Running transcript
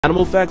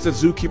Animal facts that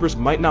zookeepers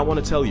might not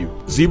want to tell you.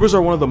 Zebras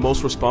are one of the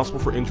most responsible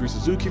for injuries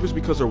to zookeepers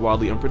because they're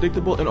wildly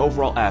unpredictable and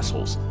overall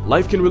assholes.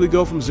 Life can really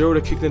go from zero to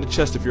kicked in the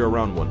chest if you're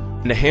around one.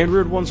 And the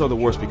hand-reared ones are the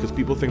worst because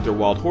people think they're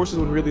wild horses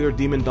when really they're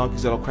demon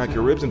donkeys that'll crack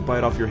your ribs and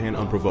bite off your hand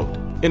unprovoked.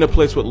 In a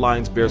place with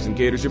lions, bears, and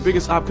gators, your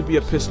biggest op could be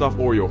a pissed-off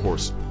Oreo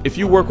horse. If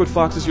you work with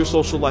foxes, your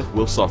social life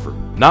will suffer.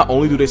 Not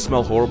only do they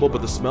smell horrible,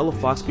 but the smell of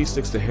fox pee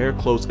sticks to hair,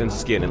 clothes, and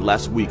skin and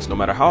lasts weeks, no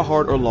matter how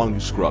hard or long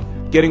you scrub.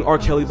 Getting R.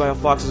 Kelly by a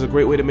fox is a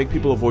great way to make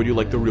people avoid you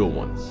like the real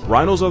one.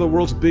 Rhinos are the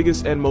world's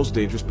biggest and most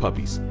dangerous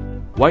puppies.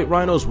 White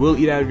rhinos will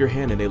eat out of your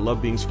hand and they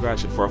love being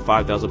scratched, and for a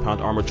 5,000-pound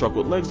armored truck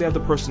with legs, they have the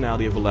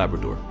personality of a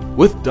Labrador.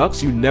 With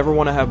ducks, you never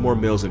want to have more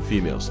males than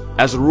females.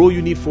 As a rule,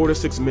 you need 4 to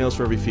 6 males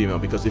for every female,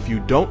 because if you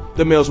don't,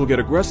 the males will get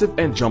aggressive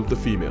and jump the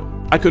female.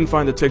 I couldn't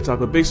find the TikTok,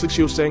 but basically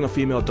she was saying a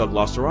female duck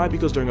lost her eye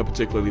because during a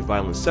particularly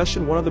violent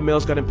session, one of the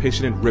males got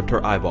impatient and ripped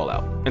her eyeball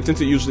out. And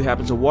since it usually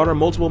happens in water,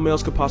 multiple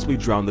males could possibly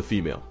drown the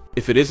female.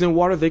 If it is in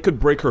water, they could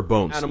break her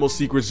bones. Animal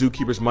secrets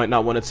zookeepers might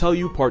not want to tell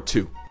you, part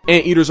 2.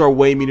 Anteaters are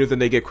way meaner than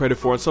they get credit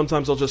for, and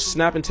sometimes they'll just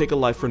snap and take a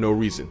life for no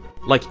reason.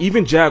 Like,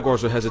 even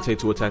jaguars will hesitate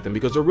to attack them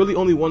because they're really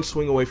only one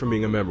swing away from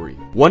being a memory.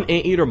 One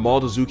anteater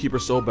mauled a zookeeper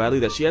so badly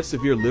that she had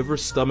severe liver,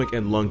 stomach,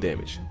 and lung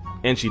damage.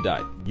 And she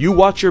died. You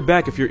watch your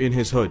back if you're in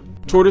his hood.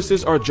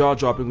 Tortoises are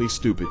jaw-droppingly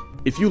stupid.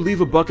 If you leave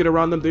a bucket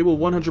around them, they will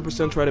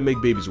 100% try to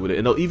make babies with it,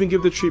 and they'll even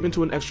give the treatment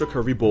to an extra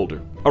curvy boulder.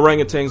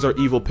 Orangutans are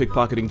evil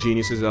pickpocketing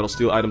geniuses that'll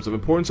steal items of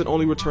importance and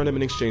only return them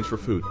in exchange for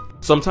food.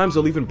 Sometimes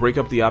they'll even break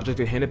up the object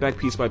and hand it back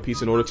piece by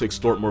piece in order to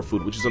extort more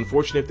food, which is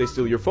unfortunate if they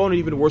steal your phone, and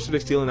even worse if they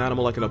steal an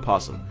animal like an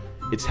opossum.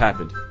 It's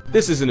happened.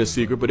 This isn't a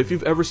secret, but if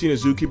you've ever seen a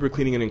zookeeper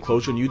cleaning an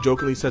enclosure and you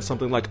jokingly said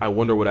something like, "I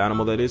wonder what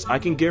animal that is," I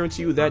can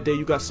guarantee you that day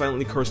you got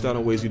silently cursed out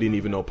in ways you didn't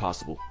even know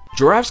possible.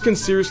 Giraffes can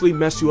seriously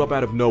mess you up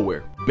out of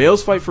nowhere.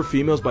 Males fight for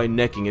females by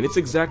necking, and it's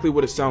exactly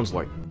what it sounds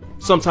like.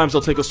 Sometimes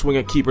they'll take a swing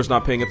at keepers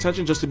not paying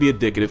attention just to be a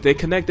dick, and if they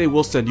connect, they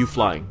will send you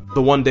flying.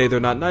 The one day they're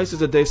not nice is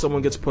the day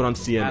someone gets put on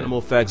CNN.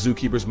 Animal facts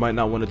zookeepers might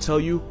not want to tell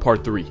you,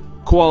 part 3.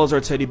 Koalas are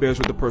teddy bears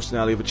with the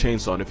personality of a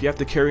chainsaw, and if you have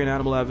to carry an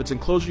animal out of its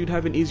enclosure, you'd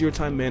have an easier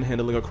time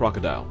manhandling a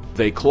crocodile.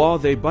 They claw,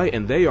 they bite,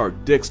 and they are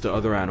dicks to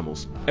other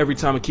animals. Every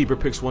time a keeper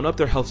picks one up,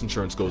 their health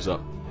insurance goes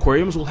up.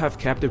 Aquariums will have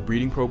captive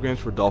breeding programs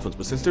for dolphins,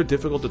 but since they're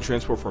difficult to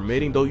transport for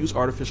mating, they'll use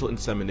artificial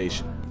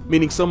insemination.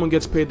 Meaning someone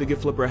gets paid to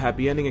give Flipper a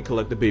happy ending and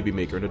collect the baby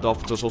maker, and the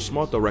dolphins are so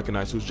smart they'll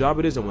recognize whose job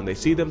it is, and when they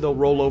see them, they'll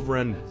roll over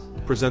and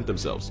present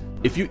themselves.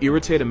 If you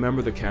irritate a member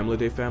of the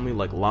Camelidae family,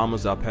 like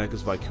llamas,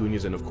 alpacas,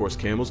 vicuñas, and of course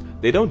camels,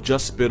 they don't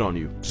just spit on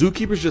you.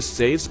 Zookeepers just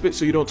say it's spit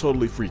so you don't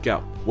totally freak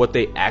out. What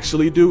they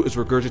actually do is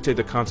regurgitate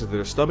the contents of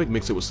their stomach,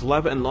 mix it with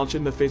saliva, and launch it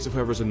in the face of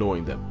whoever's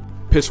annoying them.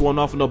 Piss one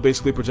off and they'll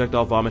basically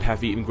projectile vomit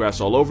half-eaten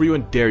grass all over you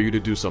and dare you to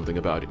do something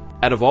about it.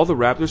 Out of all the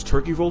raptors,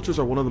 turkey vultures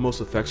are one of the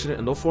most affectionate,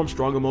 and they'll form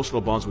strong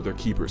emotional bonds with their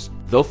keepers.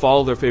 They'll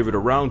follow their favorite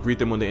around, greet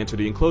them when they enter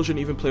the enclosure, and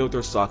even play with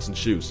their socks and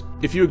shoes.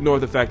 If you ignore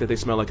the fact that they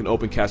smell like an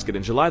open casket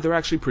in July, they're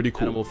actually pretty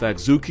cool. Animal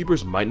facts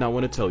zookeepers might not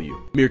want to tell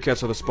you.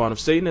 Meerkats are the spawn of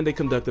Satan, and they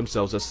conduct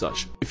themselves as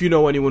such. If you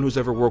know anyone who's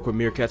ever worked with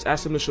meerkats,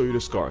 ask them to show you the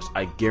scars.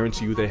 I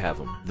guarantee you they have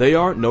them. They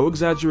are, no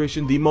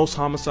exaggeration, the most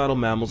homicidal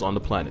mammals on the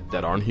planet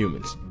that aren't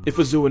humans. If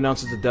a zoo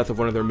announces the death of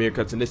one of their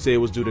meerkats and they say it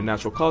was due to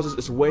natural causes,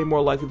 it's way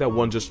more likely that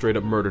one just straight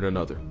up murdered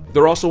another.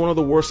 They're also one of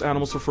the worst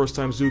animals for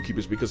first-time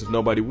zookeepers because if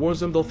nobody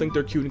warns them, they'll think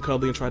they're cute and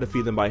cuddly and try to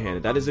feed them by hand,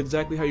 and that is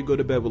exactly how you go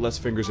to bed with less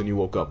fingers than you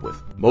woke up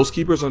with. Most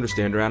keepers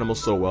understand their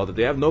animals so well that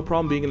they have no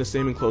problem being in the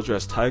same enclosure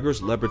as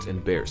tigers, leopards,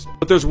 and bears.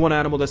 But there's one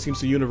animal that seems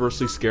to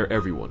universally scare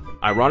everyone.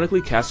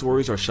 Ironically,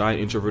 cassowaries are shy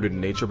and introverted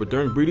in nature, but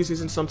during breeding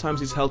season, sometimes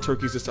these hell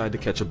turkeys decide to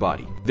catch a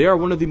body. They are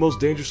one of the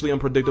most dangerously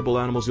unpredictable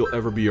animals you'll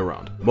ever be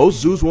around. Most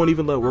zoos won't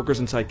even let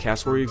workers inside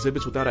cassowary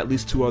exhibits without at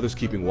least 2 others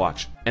keeping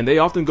watch, and they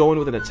often go in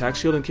with an attack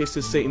shield in case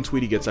this Satan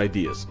Tweety gets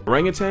ideas.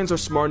 Orangutans are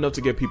smart enough to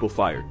get people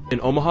fired.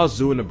 In Omaha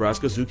Zoo in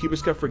Nebraska,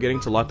 zookeepers kept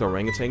forgetting to lock the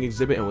orangutan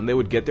exhibit, and when they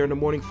would get there in the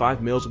morning,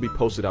 5 males would be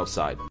posted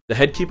outside. The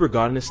head keeper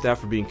got on his staff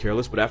for being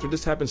careless, but after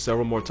this happened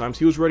several more times,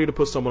 he was ready to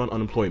put someone on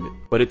unemployment.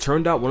 But it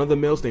turned out one of the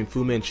males named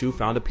Fu Manchu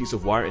found a piece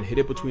of wire and hid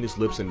it between his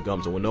lips and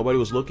gums, and when nobody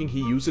was looking,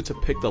 he used it to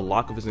pick the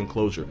lock of his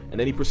enclosure, and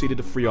then he proceeded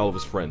to free all of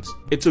his friends.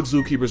 It took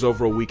zookeepers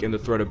over a week and the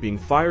threat of being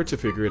fired to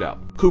figure it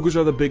out. Cougars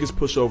are the biggest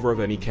pushover of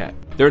any cat.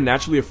 They're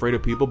naturally afraid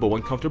of people, but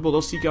when comfortable,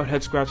 they'll seek out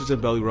head scratches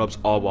and belly rubs,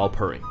 all while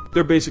purring.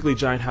 They're basically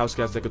giant house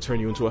cats that could turn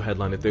you into a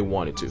headline if they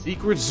wanted to.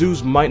 Secret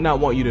zoos might not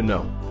want you to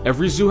know.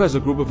 Every zoo has a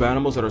group of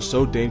animals that are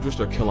so dangerous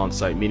they're kill on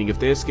sight, meaning if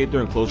they escape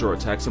their enclosure or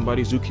attack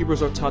somebody,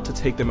 zookeepers are taught to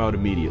take them out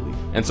immediately.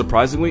 And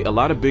surprisingly, a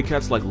lot of big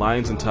cats like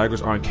lions and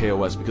tigers aren't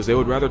KOS because they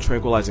would rather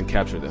tranquilize and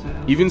capture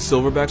them. Even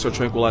silverbacks are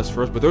tranquilized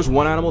first, but there's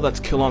one animal that's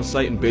kill on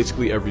sight in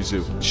basically every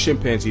zoo.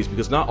 Chimpanzees,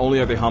 because not only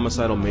are they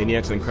homicidal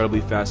maniacs and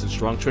incredibly fast and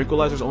strong,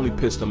 tranquilizers only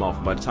piss them off,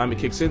 and by the time it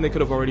kicks in, they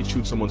could have already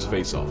chewed someone's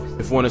face off.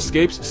 If one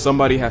escapes,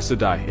 somebody has to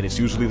die. and it's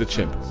usually the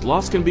chimp.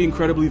 Sloths can be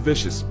incredibly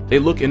vicious. They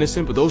look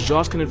innocent, but those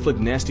jaws can inflict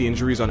nasty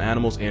injuries on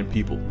animals and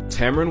people.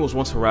 Tamarin was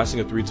once harassing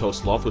a three-toed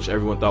sloth, which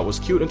everyone thought was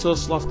cute until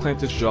the sloth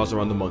clamped its jaws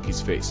around the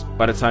monkey's face.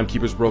 By the time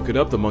keepers broke it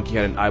up, the monkey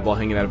had an eyeball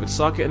hanging out of its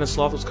socket and the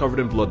sloth was covered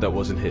in blood that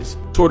wasn't his.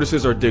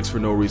 Tortoises are dicks for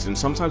no reason.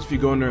 Sometimes if you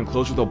go in their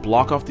enclosure, they'll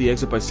block off the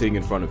exit by sitting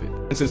in front of it.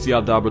 And since the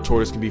Aldabra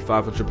tortoise can be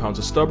 500 pounds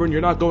of stubborn,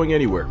 you're not going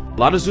anywhere. A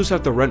lot of zoos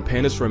have to rent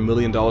pandas for $1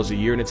 million a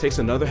year, and it takes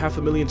another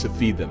 $500,000 to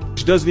feed them,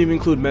 which doesn't even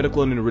include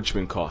medical and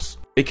enrichment costs.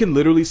 It can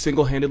literally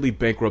single-handedly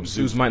bankrupt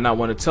zoos. Might not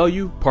want to tell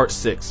you. Part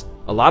 6.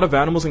 A lot of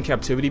animals in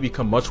captivity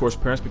become much worse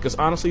parents because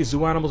honestly,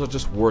 zoo animals are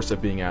just worse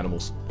at being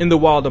animals. In the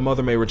wild, a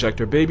mother may reject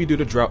her baby due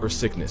to drought or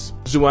sickness.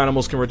 Zoo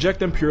animals can reject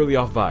them purely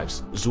off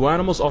vibes. Zoo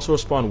animals also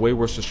respond way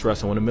worse to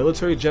stress, and when a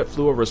military jet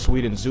flew over a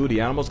Sweden zoo,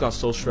 the animals got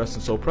so stressed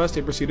and so pressed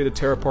they proceeded to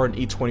tear apart and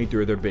eat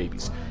 23 of their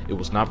babies. It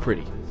was not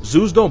pretty.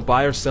 Zoos don't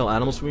buy or sell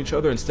animals from each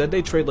other, instead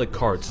they trade like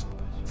cards.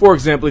 For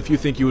example, if you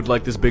think you would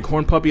like this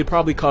bighorn puppy, it'd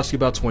probably cost you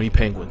about 20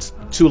 penguins.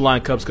 2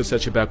 lion cubs could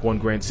set you back 1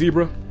 grand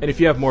zebra, and if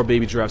you have more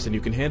baby giraffes than you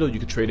can handle, you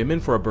could trade them in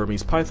for a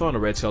Burmese python, a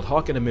red-tailed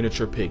hawk, and a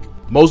miniature pig.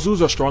 Most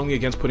zoos are strongly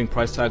against putting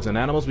price tags on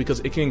animals because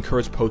it can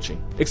encourage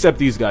poaching. Except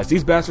these guys,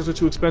 these bastards are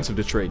too expensive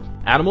to trade.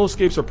 Animal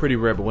escapes are pretty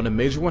rare, but when a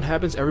major one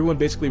happens, everyone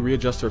basically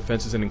readjusts their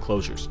fences and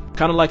enclosures.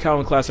 Kinda like how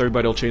in class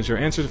everybody will change their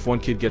answers if one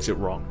kid gets it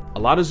wrong. A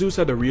lot of zoos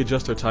had to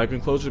readjust their tiger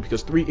enclosure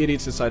because 3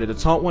 idiots decided to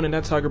taunt one and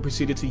that tiger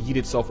proceeded to yeet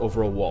itself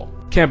over a wall.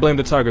 Can't blame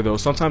the tiger though,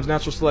 sometimes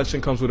natural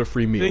selection comes with a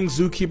free meal. Things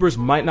zookeepers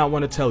might not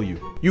want to tell you.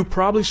 You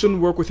probably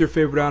shouldn't work with your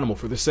favorite animal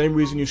for the same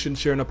reason you shouldn't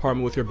share an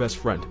apartment with your best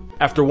friend.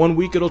 After 1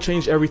 week, it'll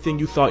change everything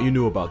you thought you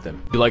knew about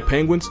them. You like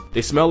penguins?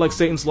 They smell like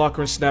Satan's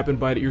locker and snap and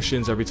bite at your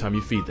shins every time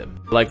you feed them.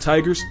 You like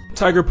tigers?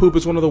 Tiger poop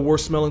is one of the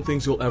worst smelling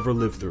things you'll ever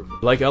live through. You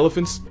like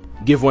elephants?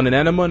 Give one an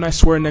enema and I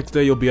swear next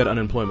day you'll be at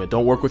unemployment.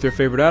 Don't work with your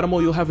favorite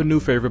animal, you'll have a new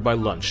favorite by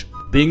lunch.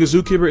 Being a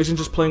zookeeper isn't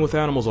just playing with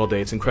animals all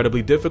day, it's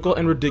incredibly difficult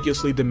and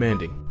ridiculously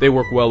demanding. They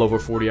work well over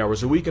 40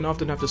 hours a week and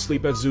often have to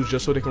sleep at zoos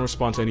just so they can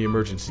respond to any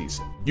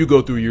emergencies. You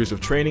go through years of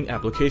training,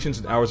 applications,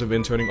 and hours of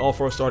interning, all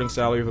for a starting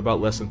salary of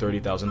about less than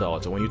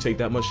 $30,000, and when you take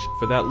that much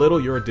for that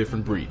little, you're a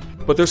different breed.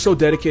 But they're so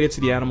dedicated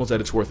to the animals that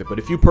it's worth it, but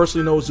if you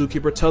personally know a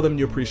zookeeper, tell them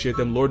you appreciate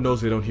them, Lord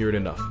knows they don't hear it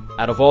enough.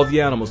 Out of all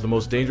the animals, the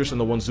most dangerous and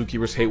the ones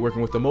zookeepers hate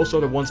working with the most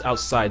are the ones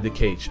outside the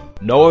cage.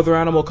 No other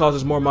animal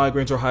causes more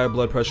migraines or higher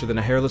blood pressure than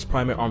a hairless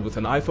primate armed with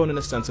an iPhone and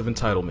a sense of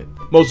entitlement.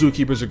 Most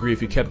zookeepers agree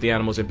if you kept the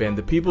animals and banned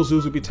the people,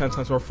 zoos would be 10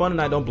 times more fun,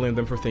 and I don't blame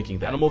them for thinking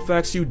that. Animal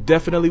facts you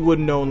definitely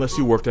wouldn't know unless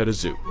you worked at a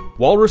zoo.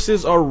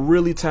 Walruses are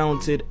really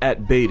talented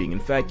at baiting. In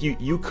fact,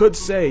 you could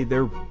say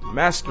they're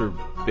master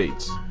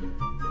baits.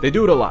 They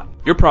do it a lot.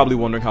 You're probably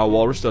wondering how a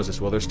walrus does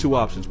this. Well, there's 2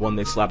 options. 1,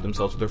 they slap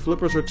themselves with their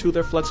flippers, or 2,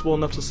 they're flexible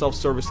enough to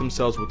self-service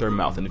themselves with their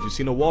mouth. And if you've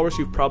seen a walrus,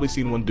 you've probably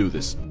seen one do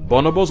this.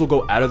 Bonobos will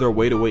go out of their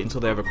way to wait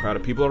until they have a crowd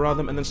of people around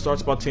them and then start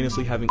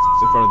spontaneously having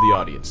sex in front of the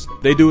audience.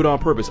 They do it on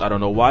purpose. I don't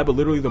know why, but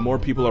literally the more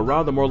people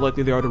around, the more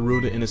likely they are to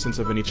ruin the innocence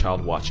of any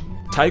child watching.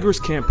 Tigers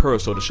can't purr,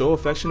 so to show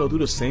affection, they'll do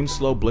the same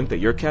slow blink that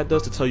your cat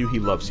does to tell you he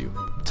loves you.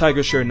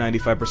 Tigers share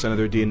 95% of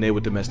their DNA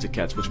with domestic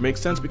cats, which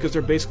makes sense because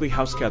they're basically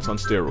house cats on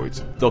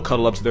steroids. They'll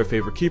cuddle up to their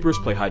favorite keepers,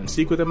 play hide and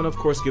seek with them, and of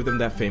course give them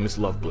that famous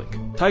love blink.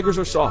 Tigers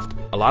are soft.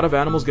 A lot of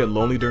animals get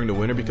lonely during the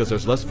winter because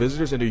there's less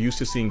visitors and they're used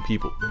to seeing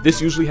people.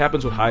 This usually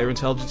happens with higher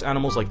intelligence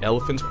animals like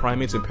elephants,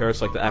 primates, and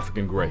parrots like the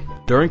African grey.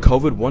 During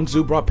COVID, one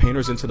zoo brought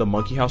painters into the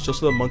monkey house just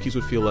so the monkeys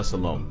would feel less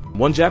alone.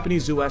 One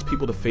Japanese zoo asked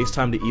people to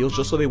FaceTime the eels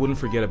just so they wouldn't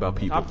forget about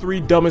people. Top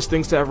 3 dumbest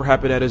things to ever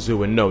happen at a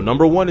zoo, and no,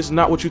 number 1 is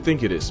not what you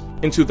think it is.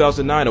 In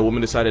 2009, a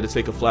woman decided to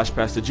take a flash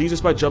pass to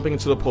Jesus by jumping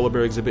into the polar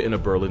bear exhibit in a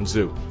Berlin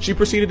zoo. She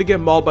proceeded to get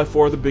mauled by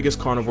 4 of the biggest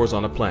carnivores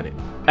on the planet.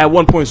 At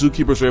one point,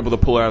 zookeepers were able to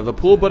pull her out of the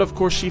pool, but of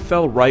course she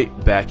fell right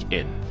back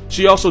in.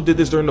 She also did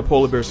this during the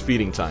polar bear's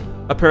feeding time.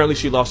 Apparently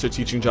she lost her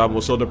teaching job and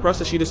was so depressed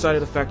that she decided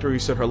to factory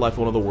reset her life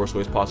one of the worst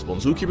ways possible,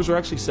 and zookeepers were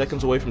actually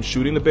seconds away from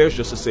shooting the bears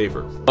just to save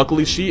her.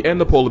 Luckily she and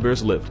the polar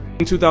bears lived.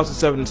 In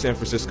 2007 in San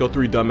Francisco,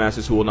 3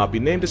 dumbasses who will not be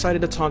named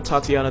decided to taunt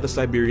Tatiana the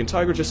Siberian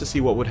tiger just to see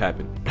what would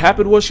happen. What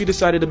happened was she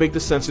decided to make the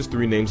census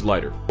 3 names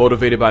lighter.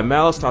 Motivated by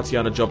malice,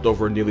 Tatiana jumped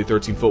over a nearly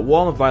 13-foot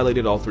wall and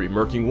violated all 3,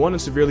 murking 1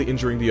 and severely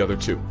injuring the other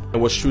 2.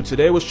 And what's true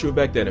today was true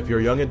back then. If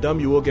you're young and dumb,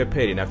 you will get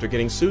paid, and after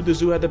getting sued, the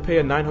zoo had to pay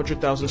a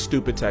 $900,000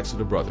 stupid tax to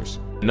the brothers.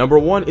 Number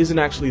 1 isn't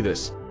actually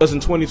this. Because in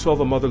 2012,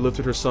 a mother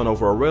lifted her son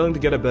over a railing to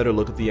get a better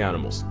look at the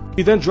animals.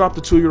 He then dropped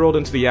the 2-year-old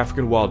into the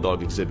African wild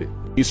dog exhibit.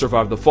 He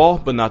survived the fall,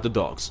 but not the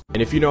dogs.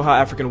 And if you know how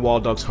African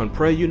wild dogs hunt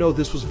prey, you know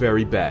this was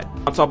very bad.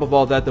 On top of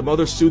all that, the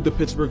mother sued the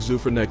Pittsburgh Zoo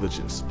for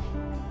negligence.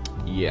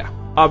 Yeah.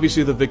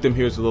 Obviously the victim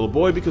here is the little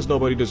boy because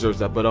nobody deserves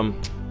that, but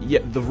yeah,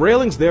 the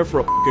railing's there for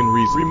a fucking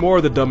reason. 3 more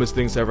of the dumbest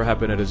things to ever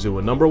happen at a zoo,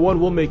 and number 1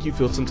 will make you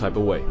feel some type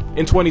of way.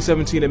 In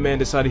 2017, a man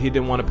decided he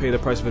didn't want to pay the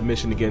price of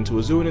admission to get into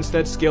a zoo and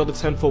instead scaled a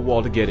 10-foot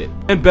wall to get in.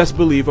 And best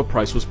believe a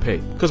price was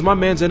paid, because my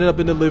man's ended up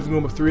in the living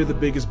room of 3 of the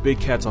biggest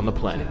big cats on the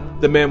planet.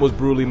 The man was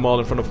brutally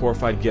mauled in front of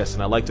horrified guests,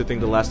 and I like to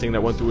think the last thing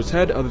that went through his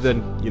head, other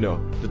than, you know,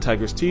 the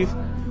tiger's teeth,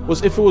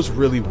 was if it was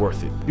really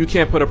worth it. You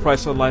can't put a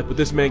price on life, but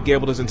this man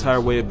gambled his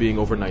entire way of being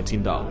over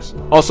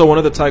 $19. Also, one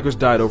of the tigers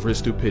died over his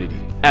stupidity.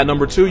 At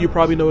number 2, you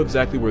probably know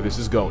exactly where this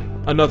is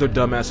going. Another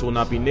dumbass who will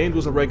not be named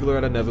was a regular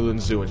at a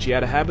Netherlands zoo, and she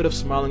had a habit of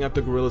smiling at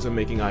the gorillas and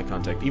making eye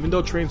contact, even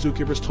though trained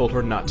zookeepers told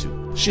her not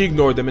to. She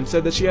ignored them and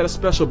said that she had a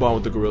special bond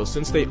with the gorillas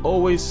since they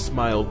always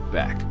smiled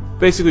back.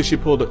 Basically, she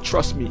pulled a,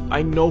 "Trust me,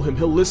 I know him,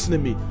 he'll listen to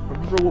me.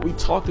 Remember what we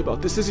talked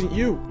about, this isn't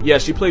you." Yeah,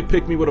 she played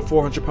pick-me with a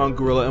 400-pound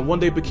gorilla, and one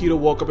day Bakito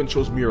woke up and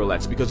chose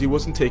Miralax because he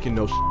wasn't taking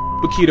no shit.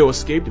 Bakito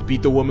escaped,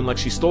 beat the woman like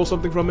she stole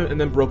something from him, and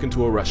then broke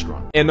into a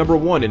restaurant. And number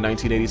 1, in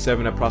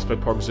 1987 at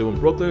Prospect Park Zoo in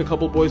Brooklyn, a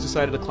couple boys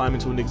decided to climb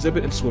into an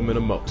exhibit and swim in a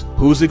moat.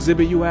 Whose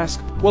exhibit, you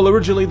ask? Well,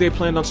 originally they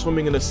planned on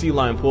swimming in a sea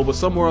lion pool, but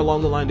somewhere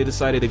along the line they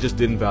decided they just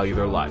didn't value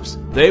their lives.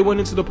 They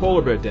went into the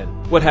polar bear den.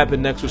 What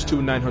happened next was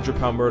 2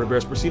 900-pound murder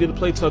bears proceeded to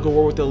play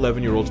tug-of-war with the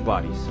 11-year-old's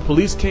body.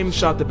 Police came and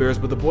shot the bears,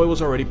 but the boy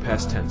was already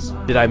past tense.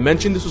 Did I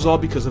mention this was all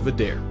because of a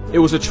dare? It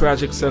was a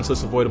tragic,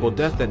 senseless, avoidable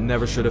death that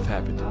never should have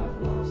happened.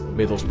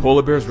 May those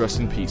polar bears rest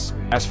in peace.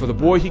 As for the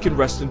boy, he can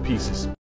rest in pieces.